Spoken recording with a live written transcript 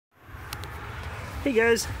Hey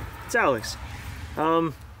guys, it's Alex.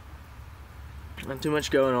 Not too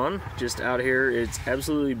much going on, just out here. It's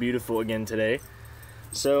absolutely beautiful again today.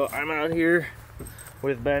 So I'm out here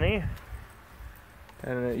with Benny,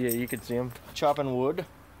 and yeah, you can see him chopping wood.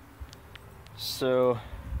 So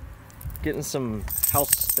getting some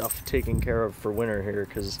house stuff taken care of for winter here,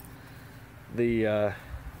 because the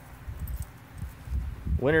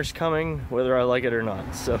winter's coming whether I like it or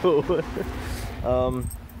not. So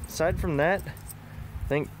aside from that,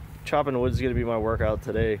 I think chopping wood is going to be my workout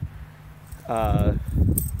today. I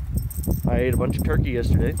ate a bunch of turkey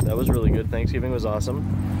yesterday. That was really good. Thanksgiving was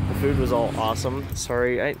awesome. The food was all awesome.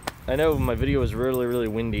 Sorry, I know my video was really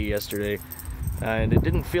windy yesterday, and it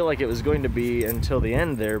didn't feel like it was going to be until the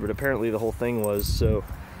end there, but apparently the whole thing was. So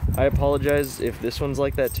I apologize if this one's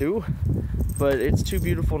like that too, but it's too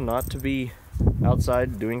beautiful not to be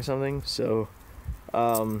outside doing something. So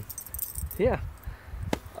yeah,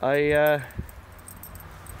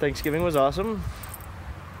 Thanksgiving was awesome.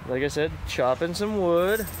 Like I said, chopping some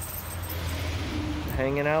wood,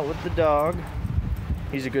 hanging out with the dog.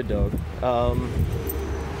 He's a good dog.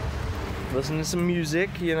 Listening to some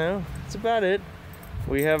music, you know, that's about it.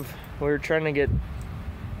 We're trying to get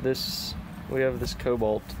this, we have this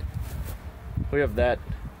Cobalt. We have that.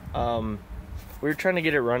 We're trying to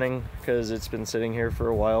get it running because it's been sitting here for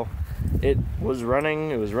a while. It was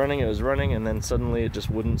running, and then suddenly it just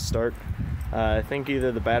wouldn't start. I think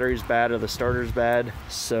either the battery's bad or the starter's bad.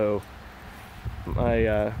 So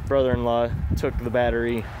my brother-in-law took the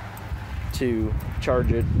battery to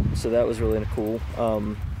charge it, so that was really cool.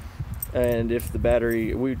 And if the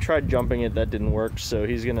battery, we tried jumping it, that didn't work, so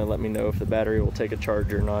he's gonna let me know if the battery will take a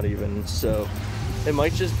charge or not even. So it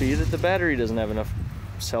might just be that the battery doesn't have enough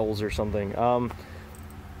cells or something.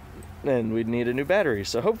 And we'd need a new battery.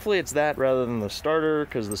 So hopefully it's that rather than the starter,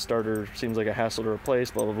 because the starter seems like a hassle to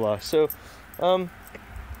replace, blah blah blah. So other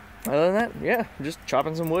than that, yeah, just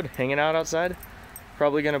chopping some wood, hanging out outside.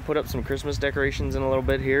 Probably gonna put up some Christmas decorations in a little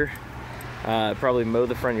bit here. Probably mow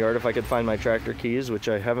the front yard if I could find my tractor keys, which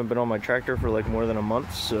I haven't been on my tractor for like more than a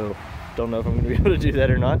month, so don't know if I'm gonna be able to do that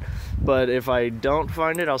or not. But if I don't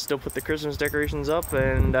find it, I'll still put the Christmas decorations up,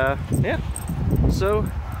 and yeah. So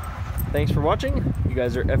thanks for watching. You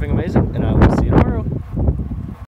guys are effing amazing, and I will see you tomorrow.